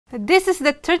This is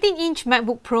the 13-inch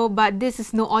MacBook Pro, but this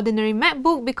is no ordinary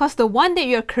MacBook because the one that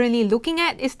you're currently looking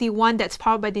at is the one that's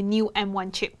powered by the new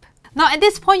M1 chip. Now at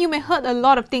this point, you may heard a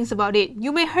lot of things about it.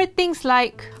 You may heard things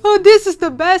like, oh, this is the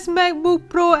best MacBook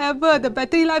Pro ever, the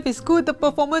battery life is good, the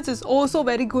performance is also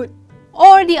very good.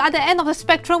 Or the other end of the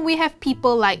spectrum, we have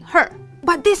people like her.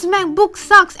 But this MacBook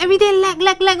sucks, every day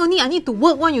lag only, I need to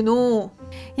work one, you know.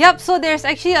 Yep, so there's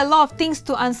actually a lot of things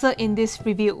to answer in this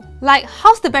review. Like,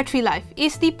 how's the battery life?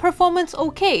 Is the performance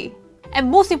okay? And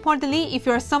most importantly, if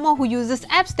you're someone who uses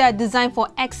apps that are designed for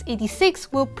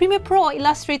x86, will Premiere Pro or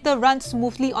Illustrator run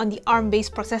smoothly on the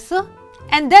ARM-based processor?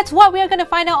 And that's what we're gonna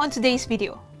find out on today's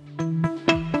video.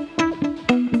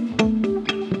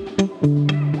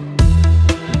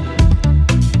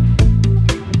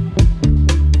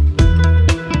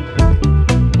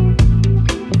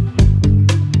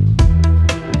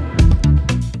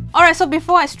 Alright, so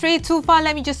before I stray too far,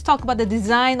 let me just talk about the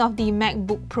design of the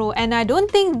MacBook Pro. And I don't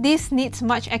think this needs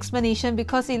much explanation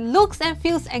because it looks and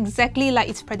feels exactly like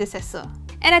its predecessor.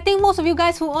 And I think most of you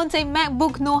guys who owns a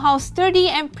MacBook know how sturdy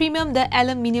and premium the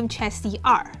aluminium chassis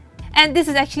are. And this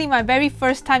is actually my very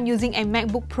first time using a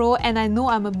MacBook Pro, and I know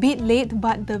I'm a bit late,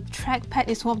 but the trackpad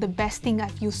is one of the best things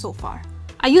I've used so far.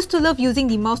 I used to love using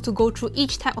the mouse to go through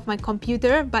each tab of my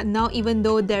computer, but now even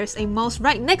though there's a mouse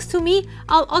right next to me,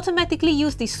 I'll automatically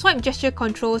use the swipe gesture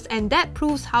controls, and that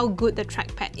proves how good the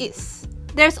trackpad is.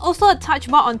 There's also a touch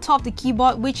bar on top of the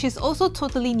keyboard, which is also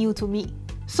totally new to me.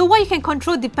 So what you can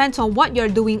control depends on what you're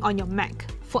doing on your Mac.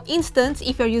 For instance,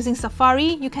 if you're using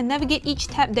Safari, you can navigate each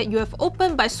tab that you have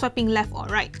opened by swiping left or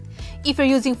right. If you're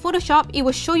using Photoshop, it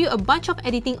will show you a bunch of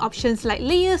editing options like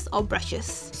layers or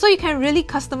brushes. So you can really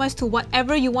customize to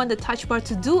whatever you want the touch bar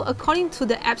to do according to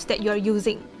the apps that you're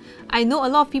using. I know a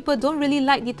lot of people don't really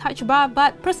like the touch bar,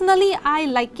 but personally I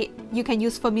like it. You can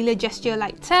use familiar gesture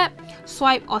like tap,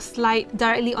 swipe or slide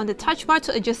directly on the touch bar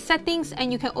to adjust settings,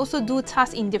 and you can also do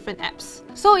tasks in different apps.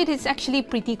 So it is actually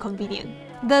pretty convenient.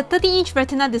 The 30-inch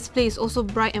Retina display is also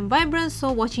bright and vibrant,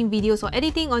 so watching videos or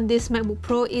editing on this MacBook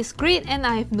Pro is great and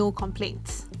I have no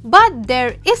complaints. But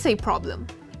there is a problem.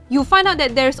 You'll find out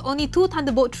that there's only two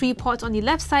Thunderbolt 3 ports on the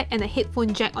left side and a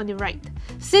headphone jack on the right.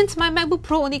 Since my MacBook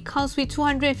Pro only comes with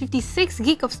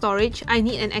 256GB of storage, I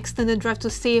need an external drive to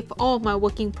save all of my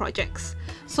working projects.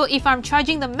 So if I'm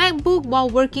charging the MacBook while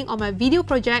working on my video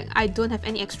project, I don't have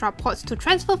any extra ports to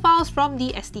transfer files from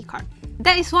the SD card.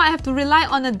 That is why I have to rely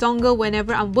on a dongle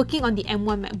whenever I'm working on the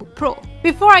M1 MacBook Pro.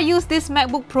 Before I used this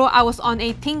MacBook Pro, I was on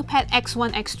a ThinkPad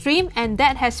X1 Extreme, and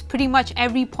that has pretty much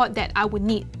every port that I would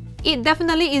need. It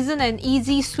definitely isn't an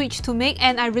easy switch to make,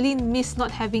 and I really miss not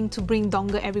having to bring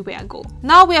dongle everywhere I go.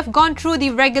 Now we have gone through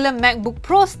the regular MacBook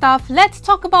Pro stuff, let's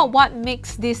talk about what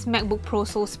makes this MacBook Pro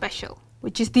so special,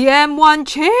 which is the M1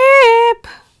 chip!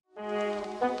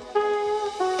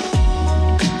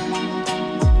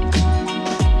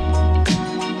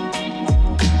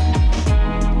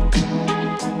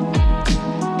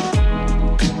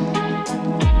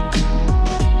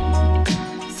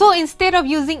 So instead of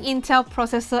using Intel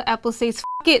processor, Apple says,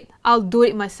 "F it, I'll do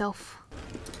it myself."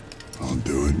 I'll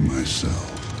do it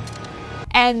myself.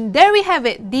 And there we have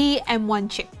it, the M1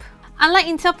 chip. Unlike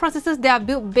Intel processors that are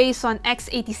built based on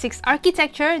x86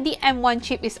 architecture, the M1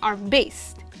 chip is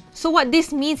ARM-based. So what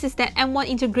this means is that M1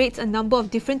 integrates a number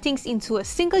of different things into a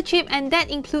single chip, and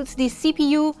that includes the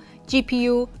CPU,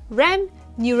 GPU, RAM,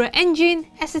 neural engine,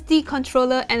 SSD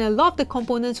controller, and a lot of the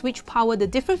components which power the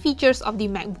different features of the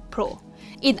MacBook Pro.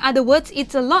 In other words,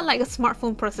 it's a lot like a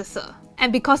smartphone processor.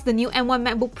 And because the new M1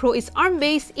 MacBook Pro is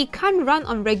ARM-based, it can't run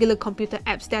on regular computer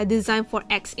apps that are designed for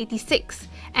x86.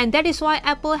 And that is why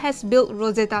Apple has built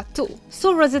Rosetta 2.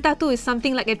 So Rosetta 2 is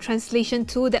something like a translation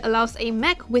tool that allows a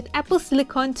Mac with Apple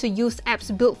Silicon to use apps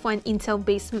built for an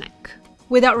Intel-based Mac.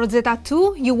 Without Rosetta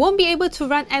 2, you won't be able to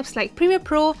run apps like Premiere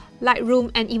Pro, Lightroom,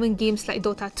 and even games like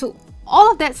Dota 2.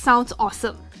 All of that sounds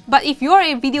awesome. But if you're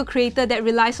a video creator that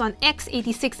relies on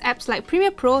x86 apps like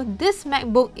Premiere Pro, this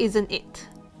MacBook isn't it.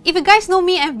 If you guys know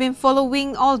me and have been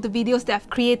following all of the videos that I've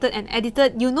created and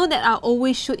edited, you know that I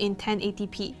always shoot in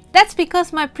 1080p. That's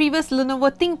because my previous Lenovo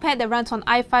ThinkPad that runs on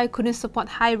i5 couldn't support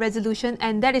high resolution,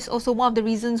 and that is also one of the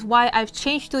reasons why I've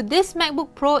changed to this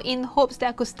MacBook Pro in hopes that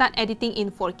I could start editing in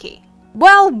 4K.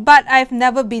 Well, but I've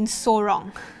never been so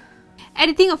wrong.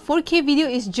 Editing a 4K video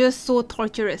is just so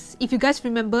torturous. If you guys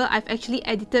remember, I've actually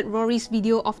edited Rory's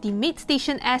video of the Mate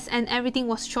Station S and everything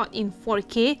was shot in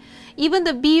 4K. Even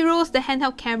the B-rolls, the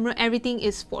handheld camera, everything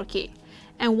is 4K.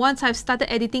 And once I've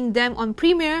started editing them on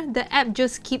Premiere, the app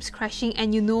just keeps crashing,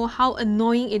 and you know how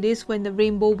annoying it is when the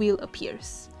rainbow wheel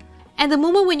appears. And the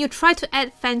moment when you try to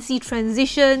add fancy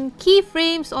transition,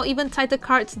 keyframes, or even title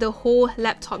cards, the whole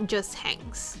laptop just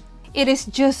hangs. It is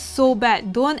just so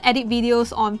bad. Don't edit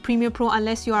videos on Premiere Pro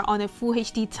unless you are on a full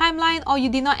HD timeline or you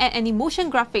did not add any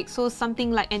motion graphics, so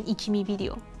something like an Ichimi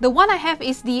video. The one I have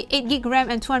is the 8GB RAM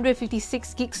and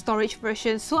 256GB storage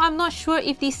version, so I'm not sure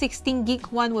if the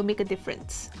 16GB one will make a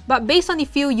difference. But based on the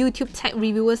few YouTube tech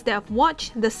reviewers that I've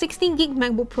watched, the 16GB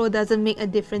MacBook Pro doesn't make a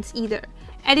difference either.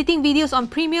 Editing videos on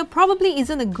Premiere probably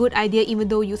isn't a good idea even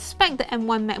though you spec the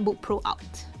M1 MacBook Pro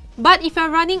out. But if you're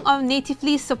running on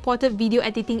natively supported video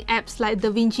editing apps like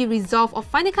DaVinci Resolve or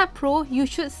Final Cut Pro, you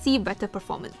should see better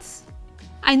performance.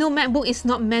 I know MacBook is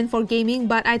not meant for gaming,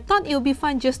 but I thought it would be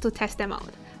fun just to test them out.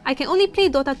 I can only play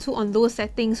Dota 2 on low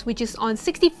settings, which is on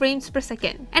 60 frames per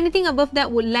second. Anything above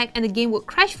that would lag and the game would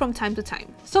crash from time to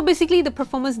time. So basically the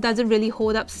performance doesn't really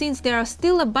hold up since there are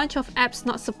still a bunch of apps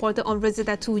not supported on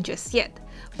Rosetta 2 just yet.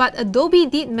 But Adobe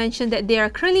did mention that they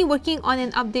are currently working on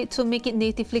an update to make it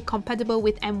natively compatible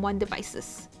with M1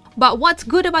 devices. But what's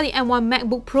good about the M1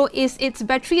 MacBook Pro is its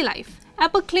battery life.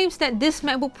 Apple claims that this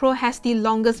MacBook Pro has the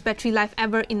longest battery life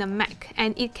ever in a Mac,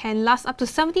 and it can last up to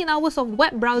 17 hours of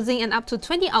web browsing and up to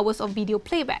 20 hours of video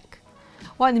playback.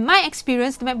 While in my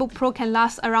experience, the MacBook Pro can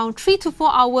last around 3 to 4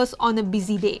 hours on a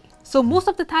busy day. So most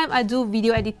of the time I do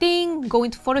video editing, go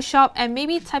into Photoshop, and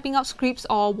maybe typing up scripts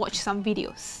or watch some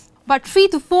videos. But 3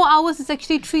 to 4 hours is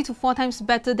actually 3 to 4 times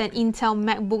better than Intel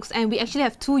MacBooks, and we actually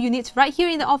have 2 units right here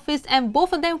in the office and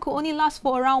both of them could only last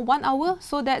for around 1 hour,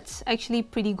 so that's actually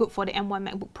pretty good for the M1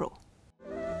 MacBook Pro.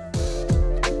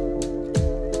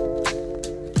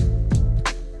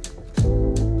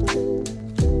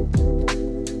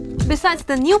 Besides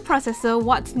the new processor,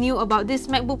 what's new about this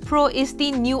MacBook Pro is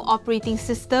the new operating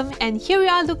system, and here we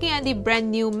are looking at the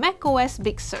brand new macOS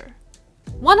Big Sur.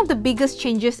 One of the biggest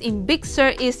changes in Big Sur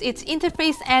is its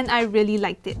interface, and I really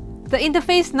liked it. The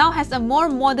interface now has a more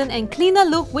modern and cleaner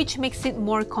look, which makes it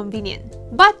more convenient.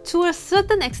 But to a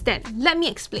certain extent, let me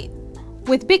explain.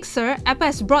 With Big Sur, Apple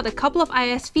has brought a couple of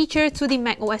iOS features to the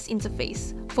macOS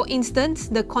interface. For instance,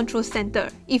 the control center.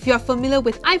 If you are familiar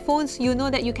with iPhones, you know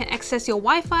that you can access your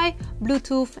Wi-Fi,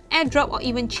 Bluetooth, AirDrop, or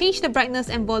even change the brightness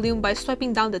and volume by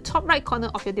swiping down the top right corner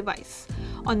of your device.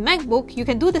 On MacBook, you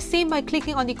can do the same by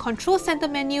clicking on the Control Center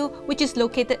menu, which is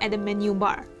located at the menu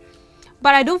bar.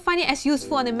 But I don't find it as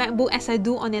useful on a MacBook as I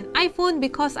do on an iPhone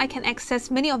because I can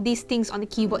access many of these things on the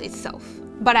keyboard itself.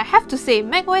 But I have to say,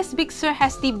 macOS Big Sur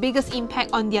has the biggest impact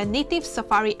on their native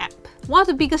Safari app. One of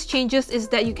the biggest changes is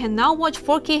that you can now watch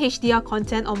 4K HDR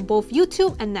content on both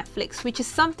YouTube and Netflix, which is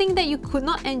something that you could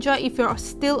not enjoy if you're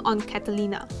still on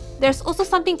Catalina. There's also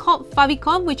something called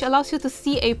favicon, which allows you to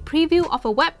see a preview of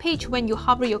a web page when you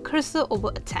hover your cursor over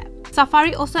a tab.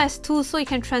 Safari also has tools so you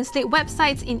can translate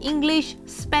websites in English,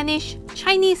 Spanish,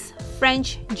 Chinese,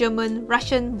 French, German,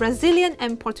 Russian, Brazilian,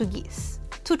 and Portuguese.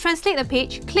 To translate a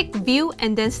page, click View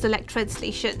and then select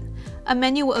Translation. A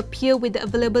menu will appear with the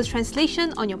available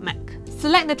translation on your Mac.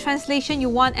 Select the translation you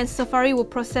want and Safari will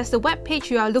process the web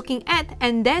page you are looking at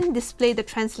and then display the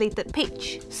translated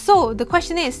page. So the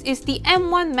question is the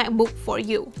M1 MacBook for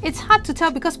you? It's hard to tell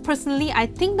because personally I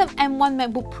think the M1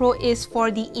 MacBook Pro is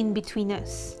for the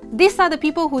in-betweeners. These are the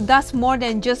people who does more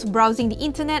than just browsing the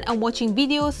internet and watching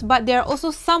videos, but they are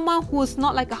also someone who is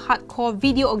not like a hardcore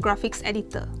video or graphics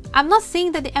editor. I'm not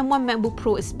saying that the M1 MacBook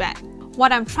Pro is bad.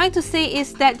 What I'm trying to say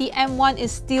is that the M1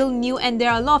 is still new and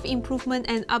there are a lot of improvement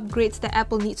and upgrades that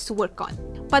Apple needs to work on.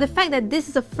 But the fact that this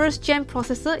is a first-gen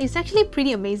processor is actually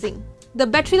pretty amazing. The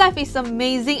battery life is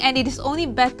amazing and it is only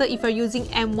better if you're using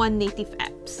M1 native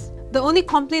apps. The only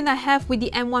complaint I have with the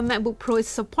M1 MacBook Pro is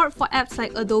support for apps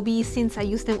like Adobe since I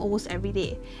use them almost every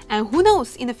day. And who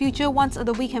knows, in the future once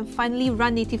Adobe can finally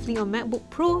run natively on MacBook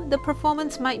Pro, the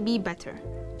performance might be better.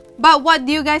 But what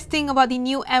do you guys think about the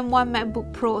new M1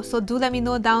 MacBook Pro? So do let me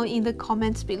know down in the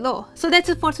comments below. So that's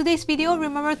it for today's video.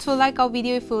 Remember to like our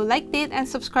video if you liked it and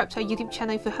subscribe to our YouTube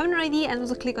channel if you haven't already, and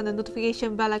also click on the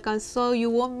notification bell icon so you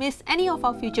won't miss any of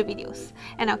our future videos.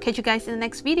 And I'll catch you guys in the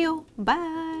next video.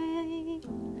 Bye!